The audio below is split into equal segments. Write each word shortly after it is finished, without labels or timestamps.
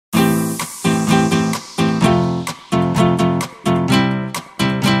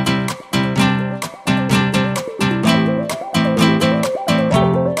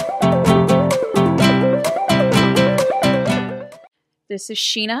This is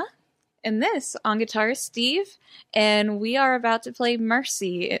Sheena, and this on guitar is Steve, and we are about to play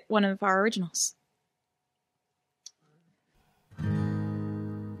Mercy, one of our originals.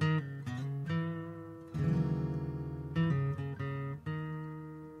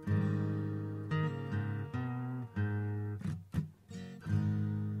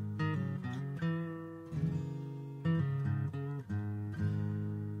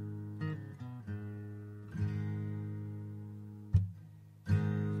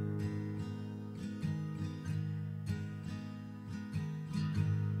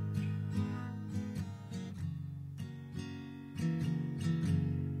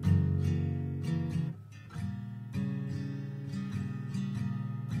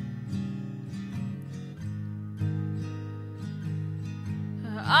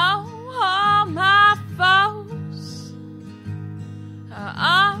 All my foes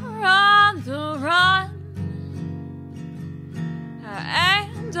are on the run,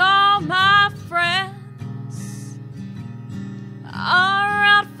 and all my friends are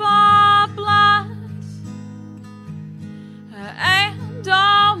out for blood, and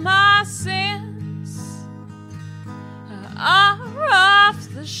all my sins are off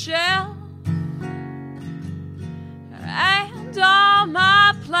the shelf, and all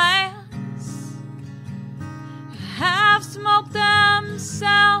my plans have smoked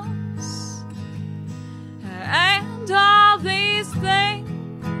themselves, and all these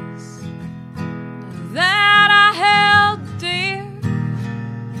things that I held dear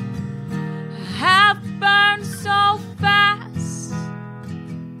have burned so fast,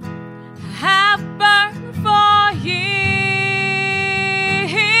 have burned for years,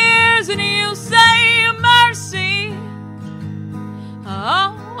 and you say mercy.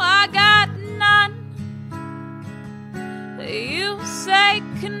 Oh, I got none. You say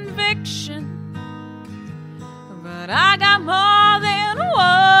conviction, but I got more than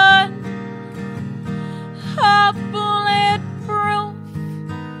one. A bulletproof,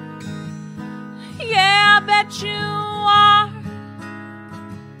 yeah, I bet you are.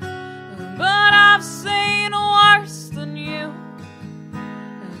 But I've seen worse than you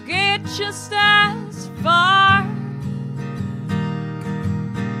get just as far.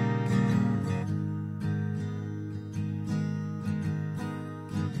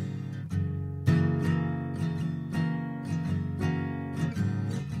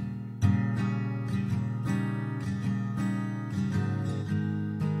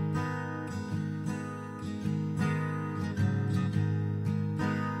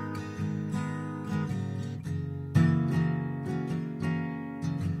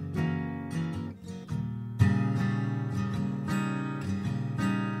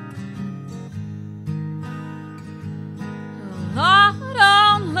 Lord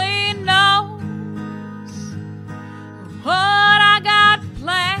only knows what I got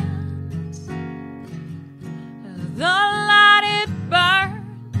planned. The light it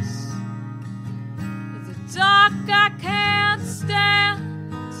burns, the dark I can't stand,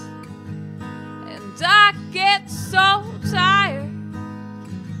 and I get so tired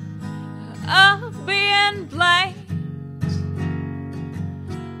of being blamed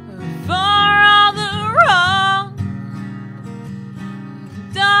for all the wrong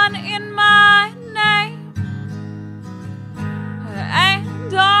done in my name,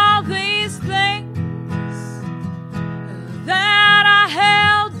 and all these things that I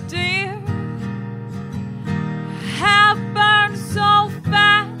held dear have burned so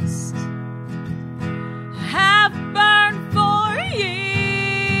fast, have burned for years,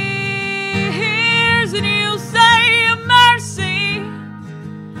 and you say mercy.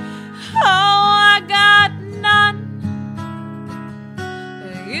 Oh, I got none.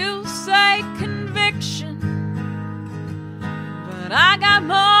 You say conviction, but I got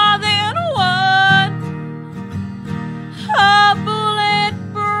more than one. A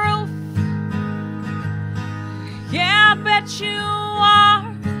bulletproof, yeah, I bet you are.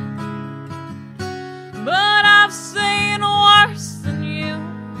 But I've seen worse than you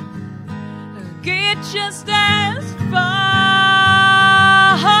get just as far,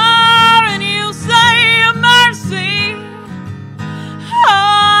 and you say mercy. Oh,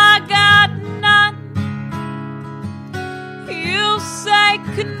 I got none. You say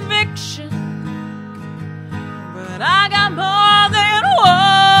conviction, but I got more than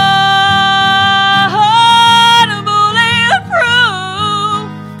one. Bulletproof,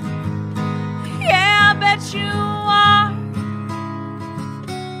 yeah, I bet you are.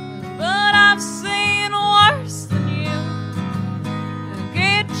 But I've seen worse than you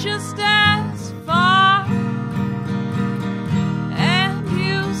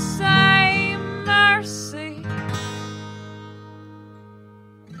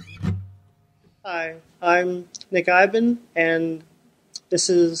Hi, I'm Nick Iben, and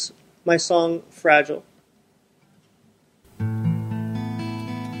this is my song Fragile.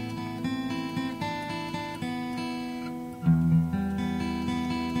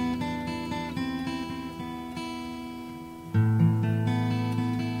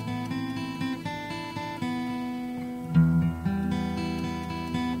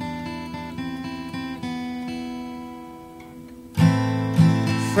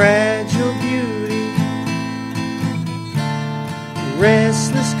 Fragile beauty,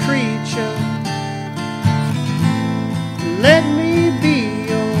 restless creature, let me be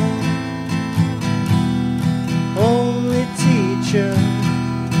your only teacher.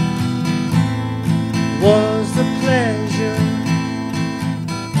 Was the pleasure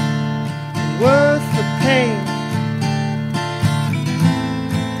worth the pain,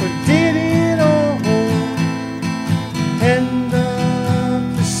 or did it all end up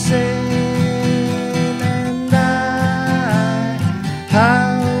the same? And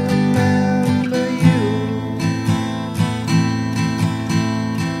I'll remember you.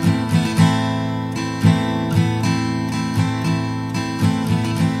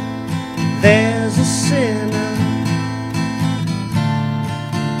 There's a sinner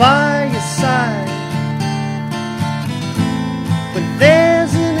by your side, but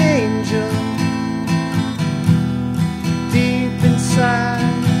there's an angel deep inside.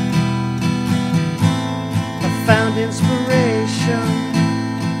 I found inspiration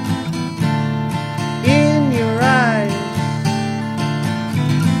in your eyes,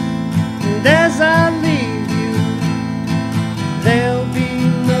 and as I leave you, there'll be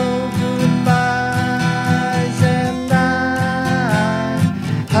no goodbyes, and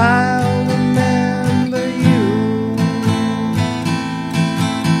I'll remember you.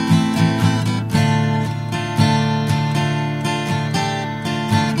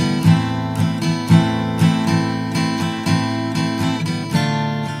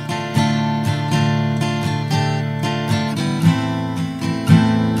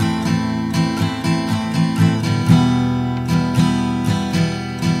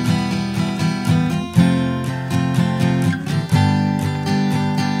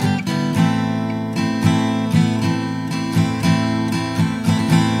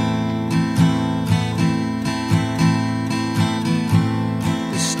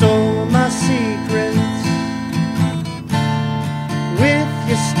 You stole my secrets with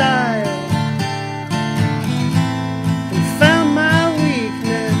your style, and found my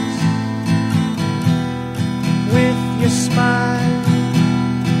weakness with your smile.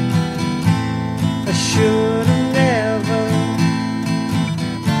 I should have never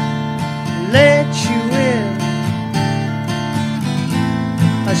let you in.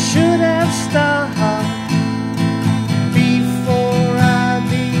 I should have stopped before I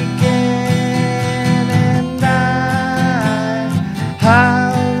began, and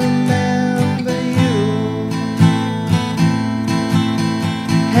I'll remember you,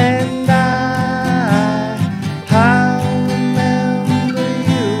 and I'll remember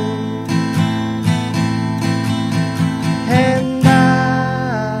you, and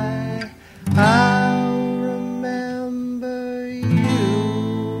I'll remember you.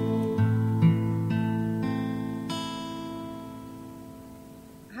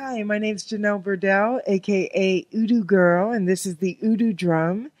 Hi, my name's Janelle Burdell, aka Udu Girl, and this is the Udu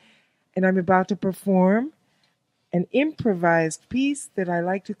Drum, and I'm about to perform an improvised piece that I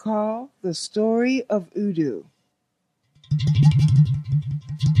like to call The Story of Udu.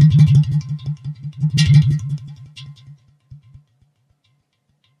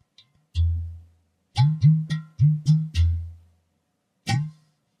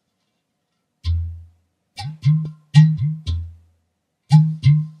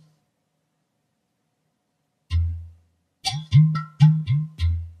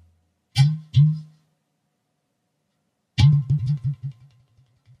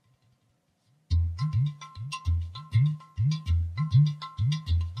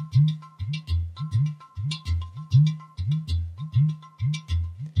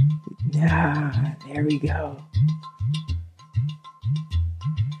 Ah, there we go.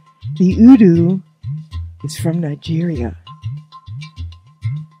 The Udu is from Nigeria,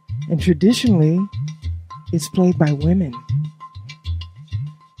 and traditionally it's played by women.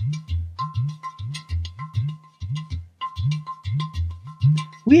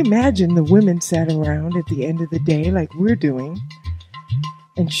 We imagine the women sat around at the end of the day like we're doing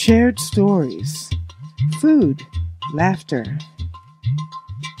and shared stories, food, laughter,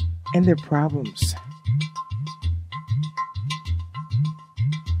 and their problems.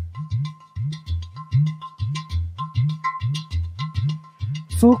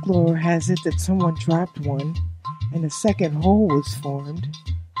 Folklore has it that someone dropped one and a second hole was formed,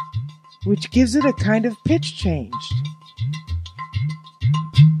 which gives it a kind of pitch change.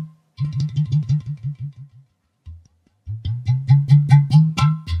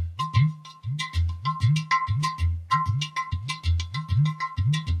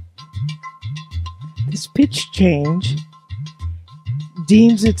 This pitch change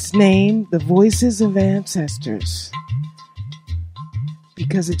deems its name the voices of ancestors,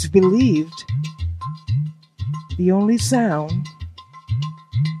 because it's believed the only sound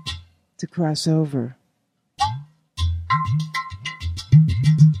to cross over.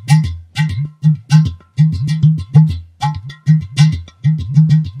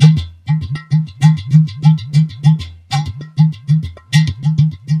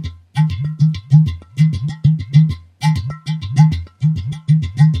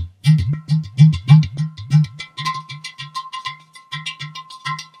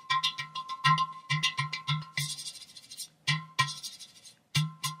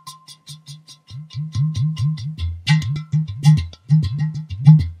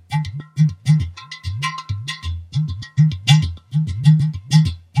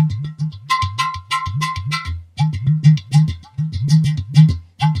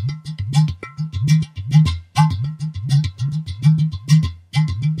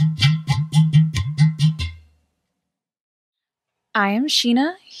 I am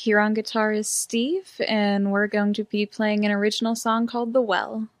Sheena, here on guitar is Steve, and we're going to be playing an original song called The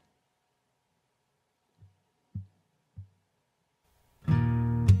Well.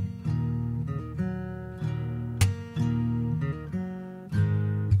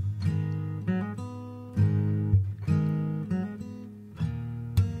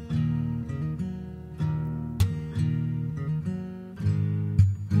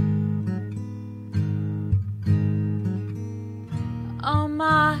 Oh,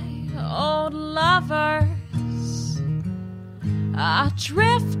 my old lovers are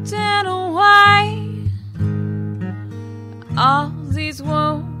drifting away. All these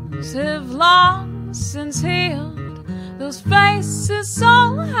wounds have long since healed. Those faces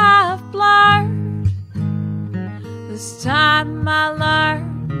all have blurred. This time I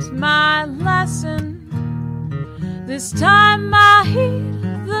learned my lesson. This time I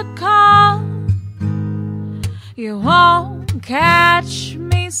heed the call. You won't catch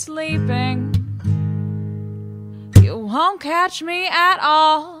me sleeping. You won't catch me at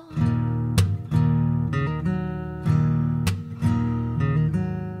all.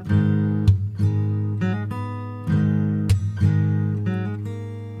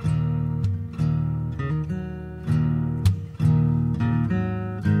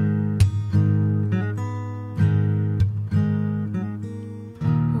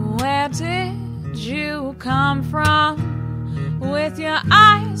 Where did you come from? With your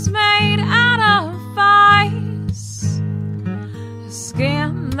eyes made out of ice,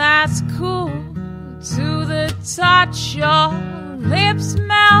 skin that's cool to the touch, your lips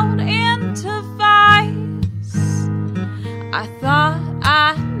melt into vice. I thought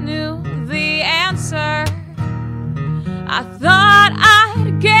I knew the answer. I thought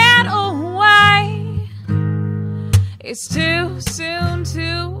I'd get away. It's too soon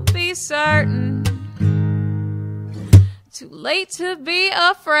to be certain. Too late to be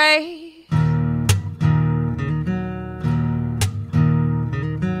afraid.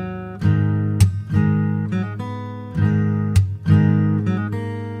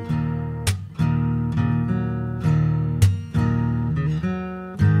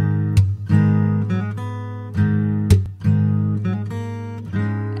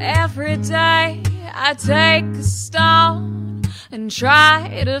 Every day I take a stone and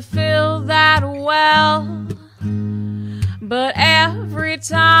try to fill that well. But every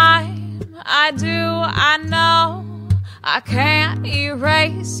time I do, I know I can't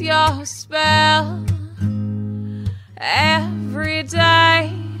erase your spell. Every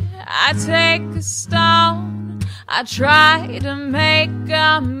day I take a stone, I try to make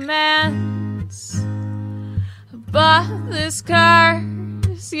amends. But this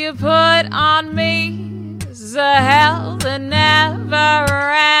curse you put on me is a hell that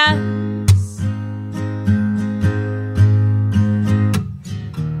never ends.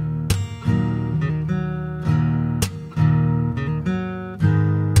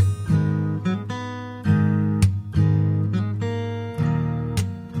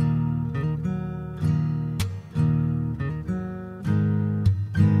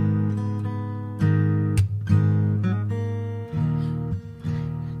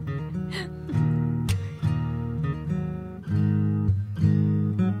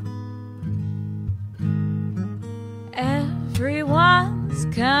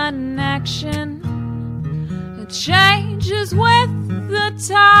 this connection. It changes with the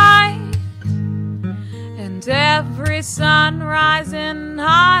tide, and every sunrise in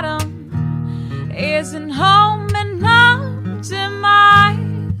autumn isn't home enough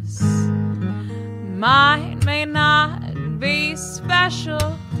demise. Mine may not be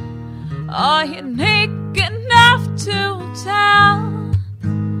special or unique enough to tell.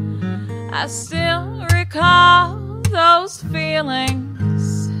 I still recall those feelings.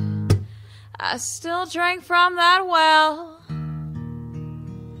 I still drink from that well.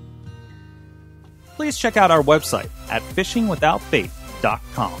 Please check out our website at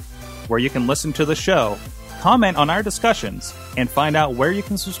fishingwithoutbait.com, where you can listen to the show, comment on our discussions, and find out where you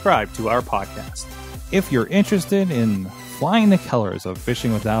can subscribe to our podcast. If you're interested in flying the colors of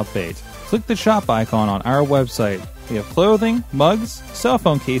Fishing Without Bait, click the shop icon on our website. We have clothing, mugs, cell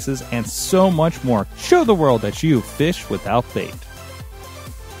phone cases, and so much more. Show the world that you fish without bait.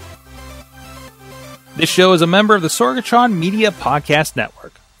 This show is a member of the Sorgatron Media Podcast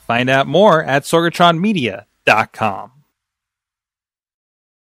Network. Find out more at sorgatronmedia.com.